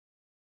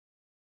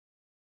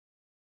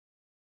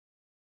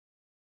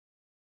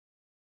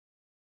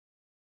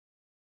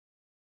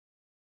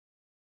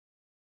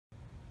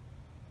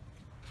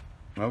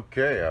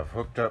Okay, I've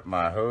hooked up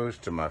my hose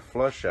to my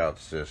flush out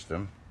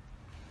system,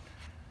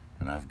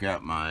 and I've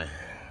got my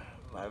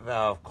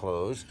valve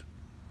closed.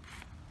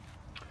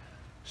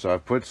 So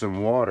I've put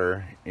some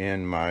water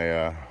in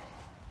my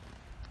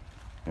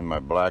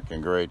black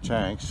and gray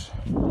tanks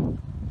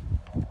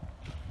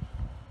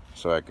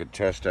so I could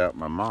test out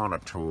my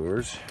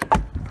monitors.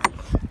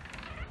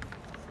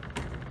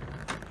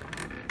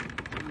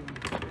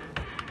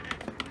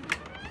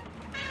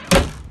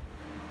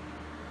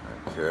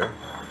 Okay.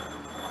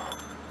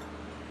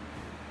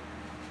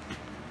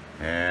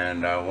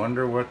 And I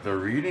wonder what the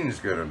reading's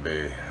gonna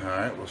be.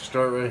 Alright, we'll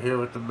start right here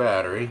with the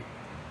battery.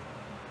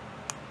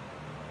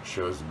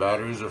 Shows the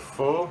batteries are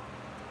full.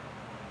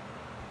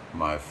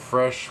 My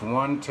fresh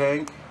 1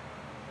 tank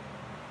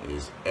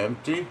is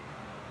empty.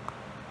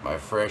 My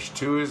fresh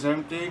 2 is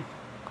empty.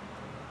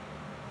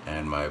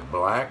 And my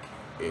black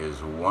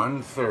is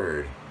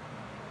 1/3.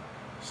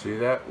 See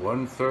that?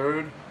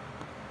 1/3.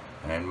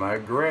 And my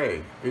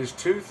gray is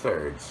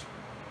 2/3.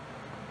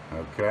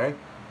 Okay?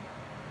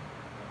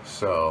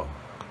 So,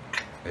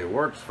 it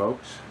works,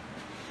 folks.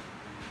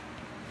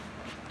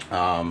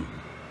 I'm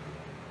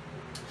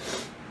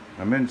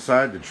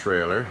inside the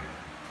trailer.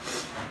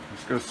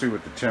 Let's go see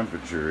what the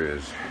temperature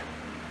is.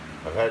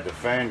 I've had the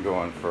fan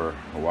going for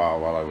a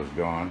while I was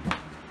gone.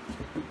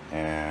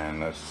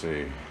 And let's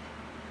see.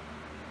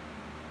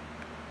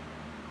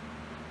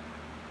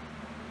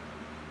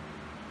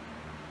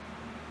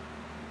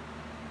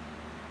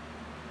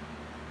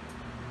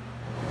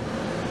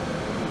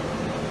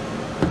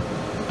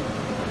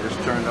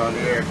 Turned on the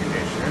air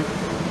conditioner.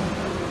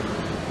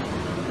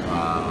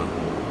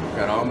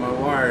 Got all my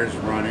wires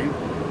running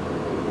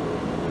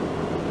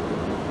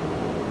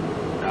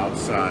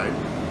outside.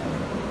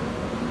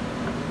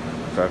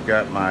 So I've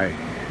got my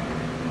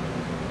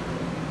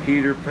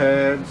heater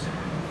pads.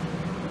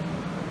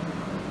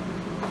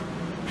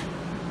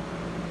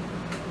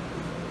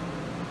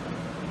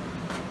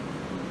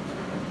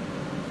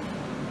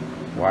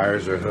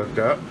 Wires are hooked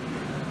up.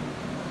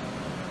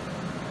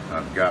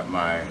 I've got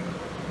my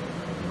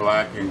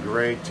black and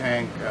gray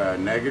tank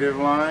negative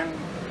line,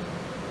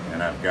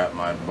 and I've got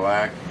my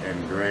black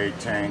and gray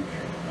tank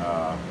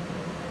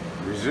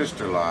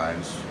resistor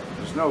lines.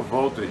 There's no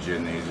voltage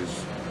in these.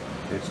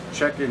 It's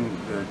checking,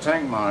 the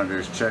tank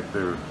monitors check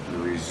the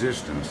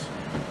resistance.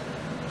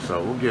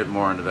 So we'll get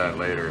more into that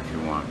later if you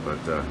want.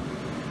 But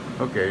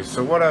okay,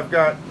 so what I've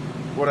got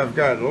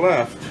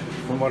left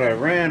from what I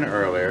ran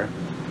earlier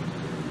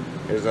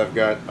is I've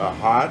got a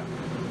hot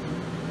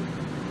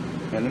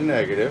and a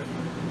negative.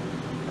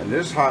 And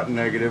this hot and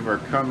negative are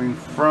coming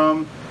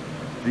from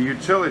the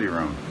utility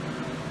room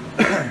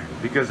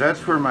because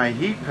that's where my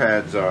heat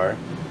pads are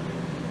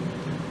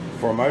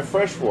for my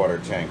freshwater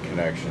tank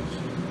connections.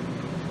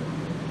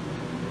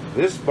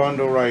 This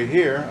bundle right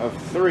here of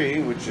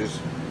 3, which is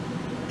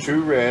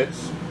 2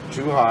 reds,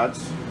 2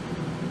 hots,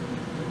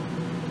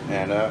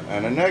 and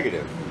a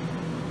negative,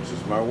 which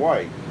is my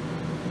white.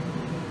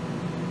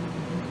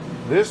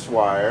 This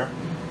wire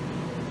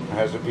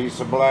has a piece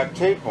of black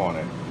tape on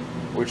it,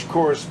 which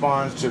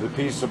corresponds to the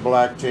piece of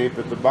black tape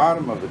at the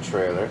bottom of the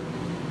trailer,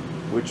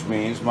 which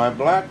means my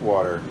black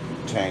water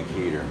tank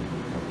heater.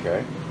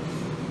 Okay,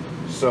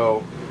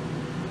 so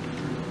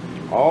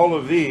all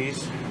of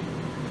these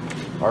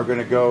are going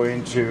to go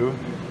into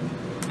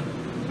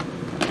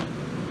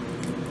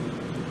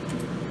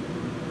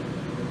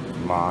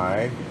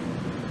my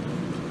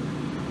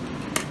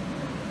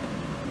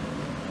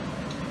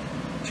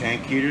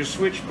tank heater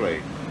switch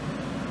plate.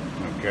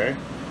 Okay,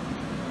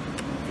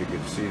 if you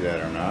can see that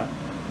or not.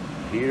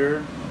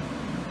 Heater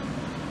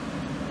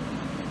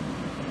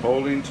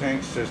holding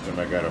tank system.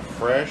 I got a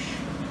fresh,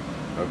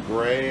 a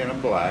gray, and a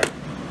black,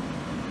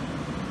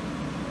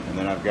 and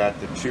then I've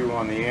got the 2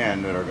 on the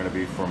end that are going to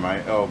be for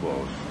my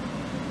elbows.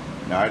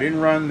 Now I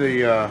didn't run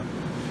the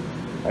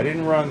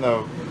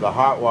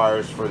hot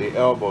wires for the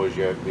elbows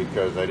yet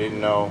because I didn't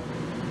know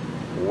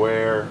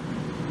where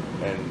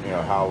and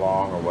how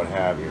long or what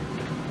have you,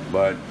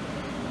 but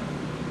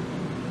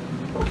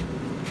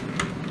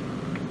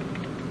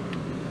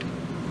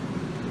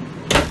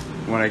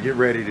when I get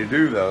ready to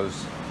do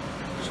those,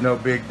 it's no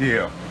big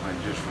deal. I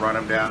just run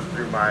them down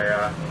through my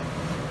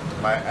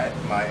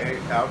my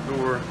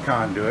outdoor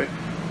conduit,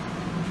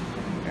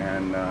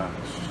 and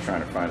just trying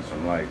to find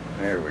some light.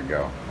 There we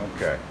go.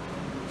 Okay.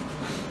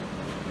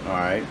 All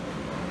right.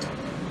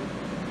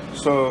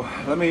 So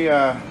let me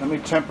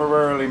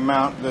temporarily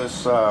mount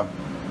this. Let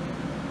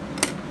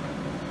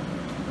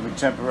me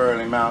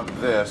temporarily mount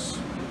this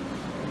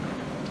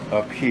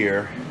up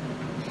here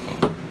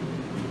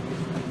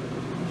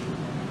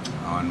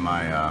on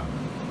my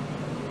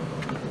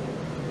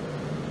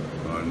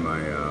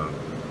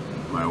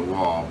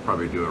wall.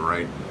 Probably do it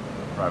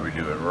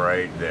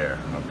right there.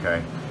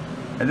 Okay,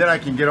 and then I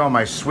can get all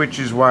my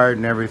switches wired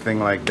and everything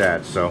like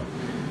that. So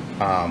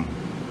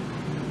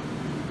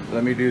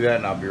let me do that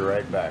and I'll be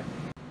right back.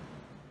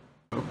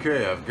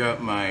 Okay, I've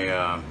got my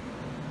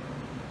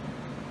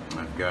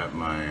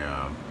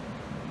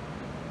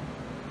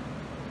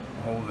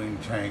holding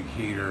tank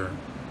heater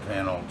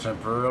panel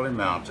temporarily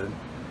mounted.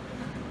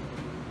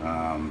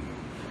 I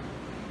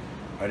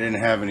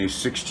didn't have any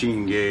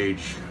 16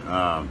 gauge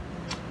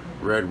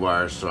red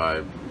wire, so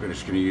I'm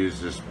just going to use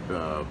this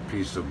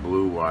piece of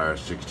blue wire,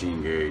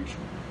 16 gauge,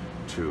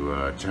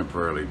 to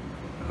temporarily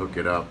hook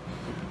it up.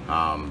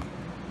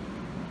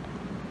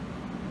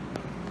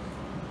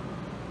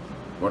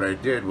 What I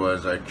did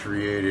was I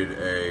created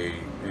a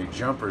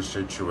jumper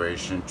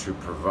situation to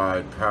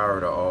provide power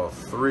to all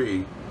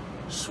 3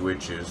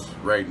 switches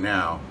right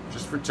now,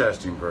 just for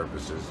testing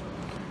purposes,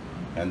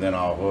 and then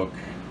I'll hook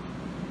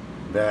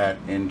that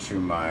into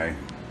my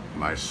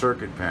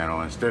circuit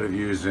panel. Instead of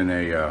using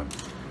a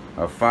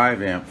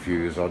 5 amp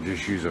fuse, I'll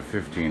just use a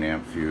 15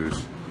 amp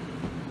fuse,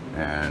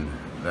 and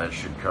that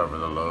should cover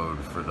the load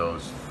for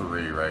those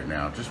 3 right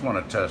now. Just want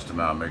to test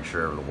them out, make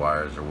sure the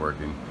wires are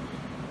working,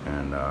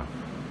 and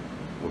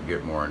we'll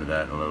get more into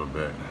that in a little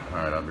bit. All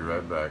right, I'll be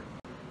right back.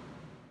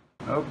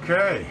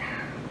 Okay,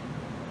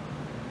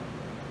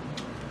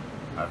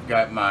 I've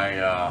got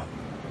my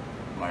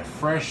my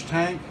fresh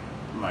tank,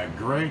 my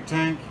gray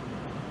tank,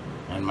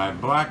 and my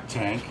black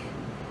tank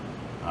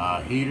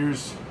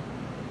heaters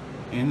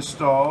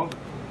installed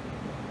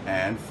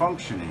and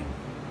functioning.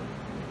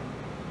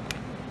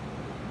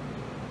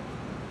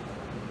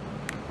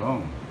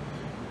 Boom.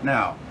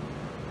 Now,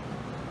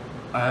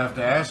 I have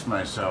to ask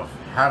myself,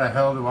 how the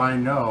hell do I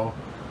know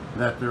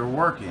that they're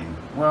working?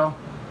 Well,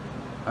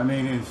 I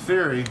mean, in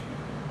theory,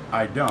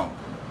 I don't,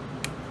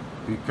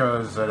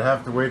 because I'd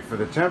have to wait for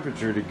the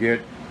temperature to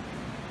get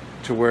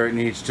to where it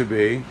needs to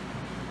be.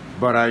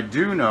 But I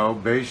do know,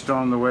 based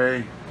on the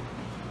way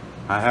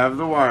I have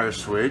the wire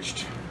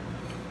switched,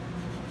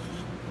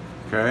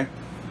 okay,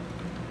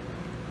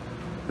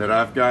 that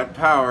I've got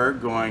power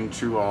going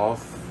to all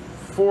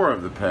 4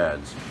 of the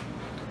pads.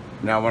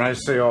 Now, when I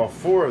say all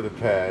 4 of the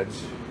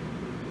pads,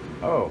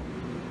 oh,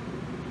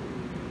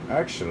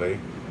 actually,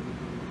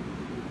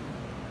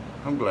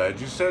 I'm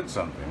glad you said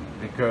something,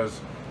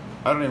 because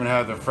I don't even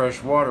have the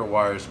fresh water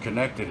wires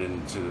connected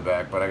into the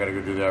back, but I gotta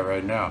go do that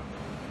right now.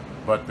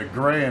 But the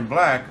gray and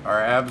black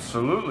are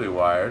absolutely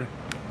wired,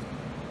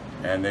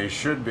 and they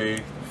should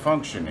be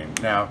functioning.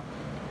 Now,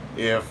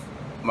 if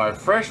my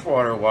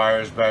freshwater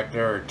wires back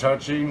there are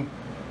touching,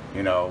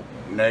 you know,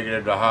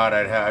 negative to hot,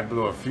 I'd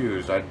blow a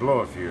fuse.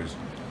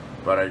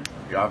 But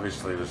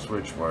obviously the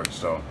switch works,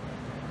 so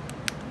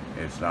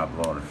it's not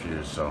blowing a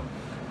fuse. So, all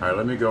right,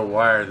 let me go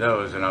wire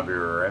those, and I'll be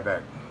right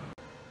back.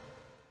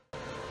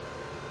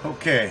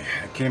 Okay,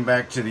 I came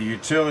back to the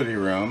utility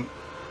room,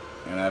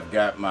 and I've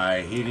got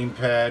my heating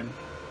pad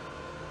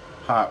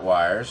hot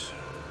wires,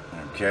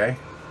 okay,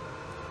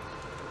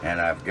 and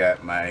I've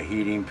got my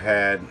heating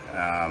pad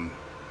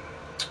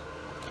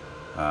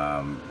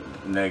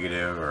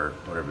negative, or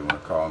whatever you want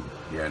to call them,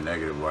 yeah,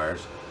 negative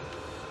wires.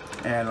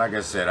 And like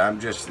I said,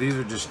 these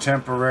are just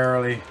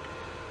temporarily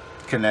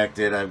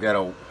connected. I've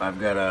got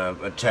to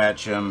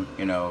attach them,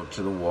 you know,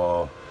 to the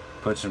wall,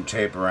 put some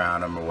tape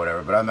around them or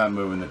whatever, but I'm not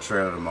moving the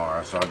trailer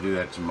tomorrow, so I'll do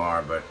that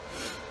tomorrow. But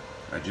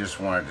I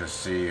just wanted to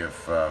see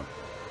if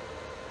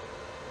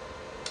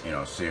you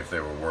know, see if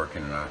they were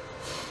working or not.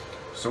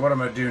 So what I'm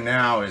gonna do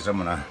now is I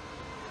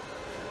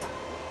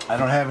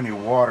don't have any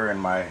water in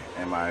my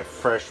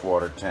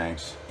freshwater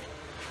tanks,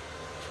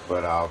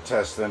 but I'll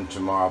test them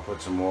tomorrow. I'll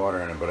put some water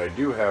in it, but I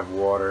do have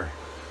water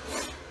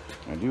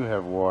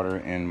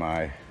in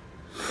my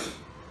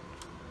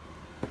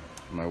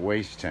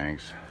waste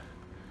tanks.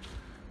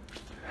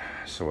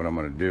 So what I'm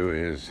going to do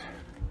is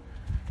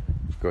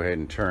go ahead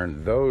and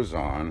turn those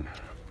on.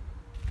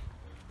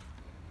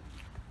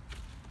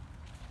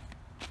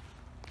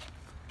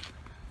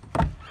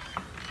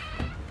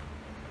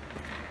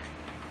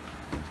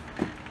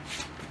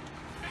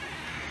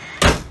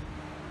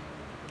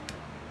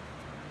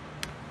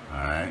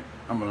 Alright,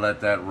 I'm going to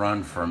let that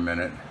run for a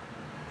minute,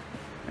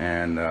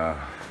 and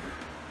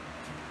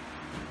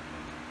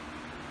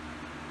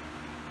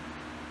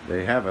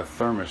they have a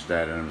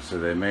thermostat in them, so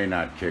they may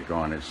not kick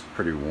on. It's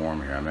pretty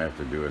warm here. I may have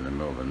to do it in the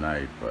middle of the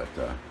night,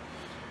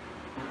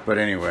 but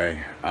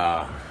anyway,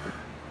 yeah,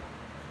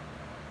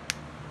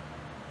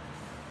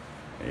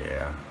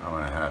 I'm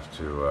gonna have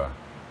to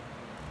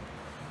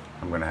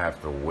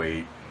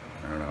wait.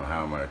 I don't know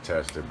how I'm gonna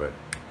test it, but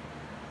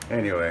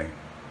anyway,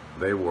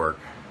 they work.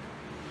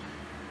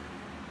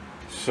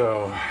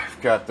 So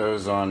I've got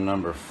those on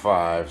number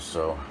 5,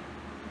 so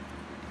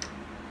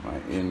my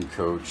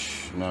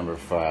in-coach number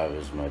 5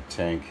 is my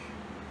tank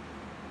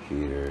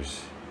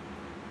heaters.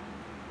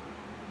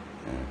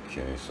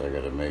 Okay, so I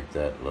got to make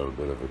that little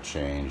bit of a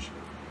change,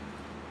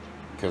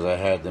 because I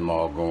had them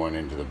all going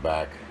into the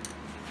back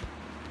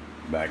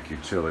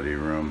utility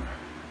room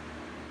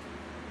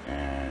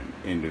and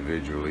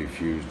individually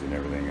fused and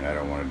everything, and I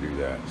don't want to do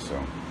that. So,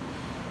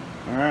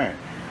 all right,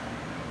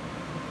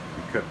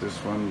 we cut this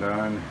one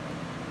done,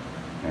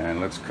 and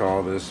let's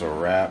call this a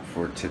wrap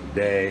for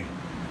today.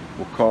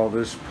 We'll call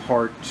this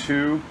part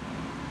 2.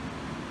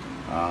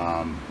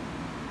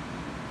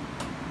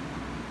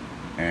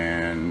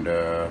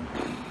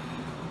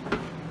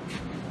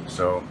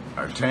 So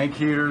our tank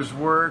heaters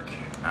work,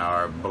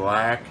 our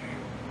black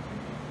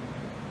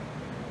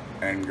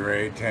and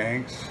gray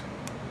tanks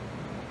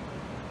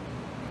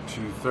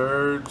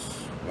 2/3,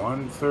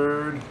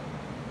 1/3.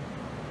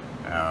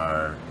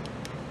 Our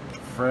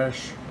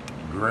fresh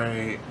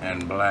gray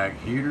and black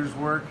heaters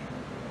work.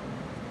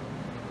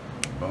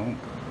 Boom,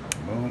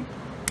 boom,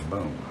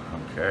 boom.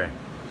 Okay.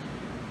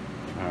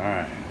 All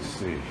right, let's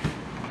see.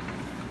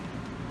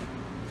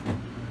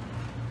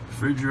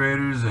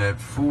 Refrigerator's at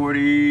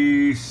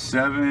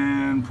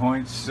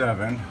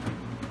 47.7.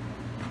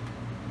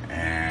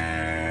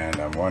 And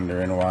I'm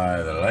wondering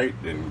why the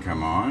light didn't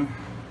come on.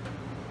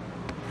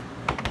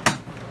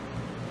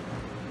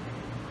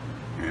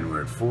 And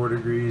we're at 4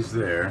 degrees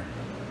there.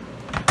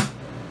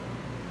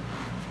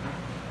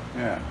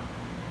 Yeah.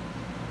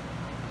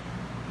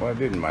 Why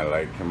didn't my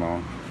light come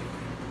on?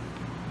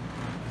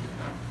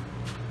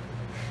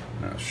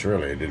 Now,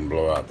 surely it didn't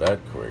blow out that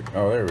quick.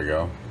 Oh, there we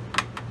go.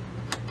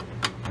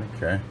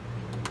 Okay.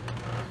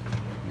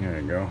 There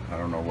you go. I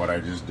don't know what I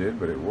just did,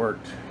 but it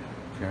worked.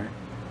 Okay.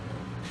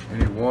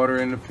 Any water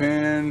in the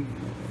pan?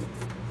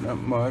 Not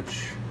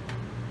much.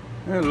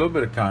 And a little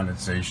bit of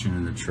condensation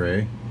in the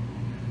tray.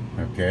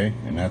 Okay,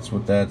 and that's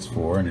what that's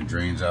for, and it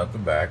drains out the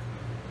back.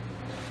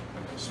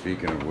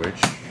 Speaking of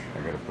which, I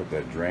gotta put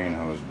that drain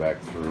hose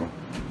back through.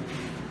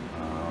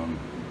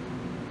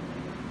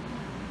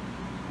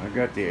 I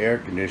got the air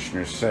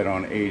conditioner set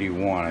on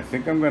 81. I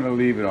think I'm gonna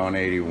leave it on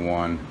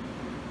 81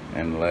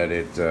 and let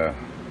it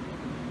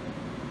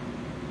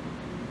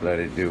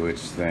do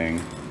its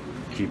thing.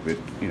 Keep it,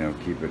 you know,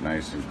 keep it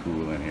nice and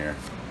cool in here.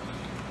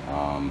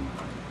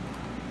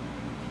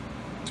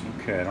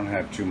 Okay, I don't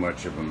have too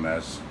much of a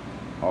mess.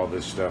 All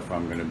this stuff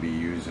I'm going to be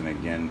using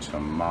again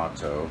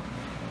tomorrow.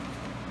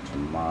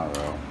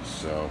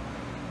 So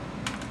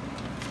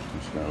I'm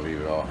just going to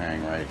leave it all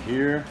hang right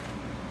here.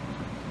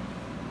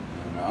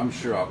 And I'm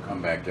sure I'll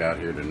come back out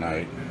here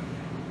tonight.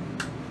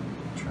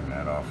 Turn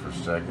that off for a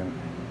second.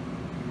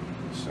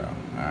 So,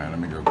 alright, let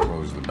me go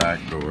close the back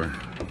door.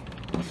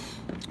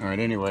 Alright,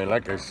 anyway,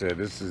 like I said,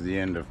 this is the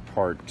end of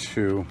part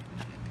 2.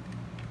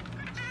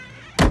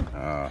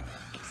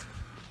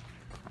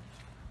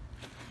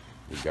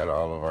 We've got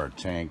all of our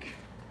tank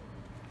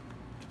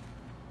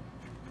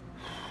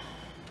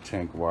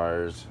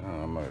wires.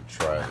 Oh, I'm gonna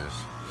try this.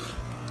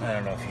 I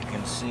don't know if you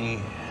can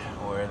see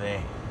where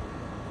they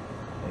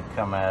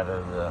come out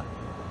of the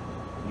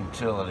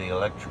utility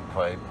electric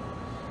pipe,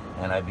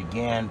 and I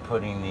began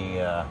putting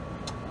the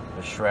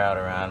shroud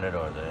around it,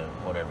 or the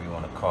whatever you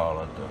want to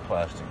call it, the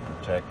plastic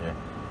protector,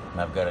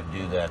 and I've got to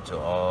do that to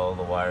all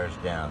the wires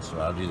down, so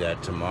I'll do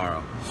that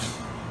tomorrow.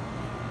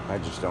 I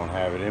just don't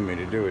have it in me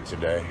to do it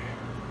today.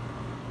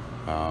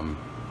 I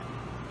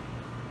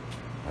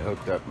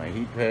hooked up my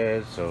heat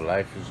pads, so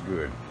life is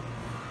good.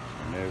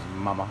 And there's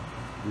Mama,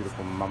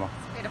 beautiful Mama.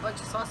 Ate a bunch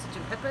of sausage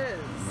and peppers.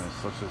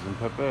 Sausage and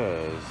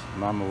peppers.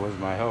 Mama was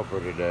my helper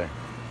today.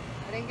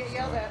 I didn't get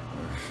yelled at.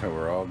 So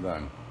we're all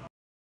done.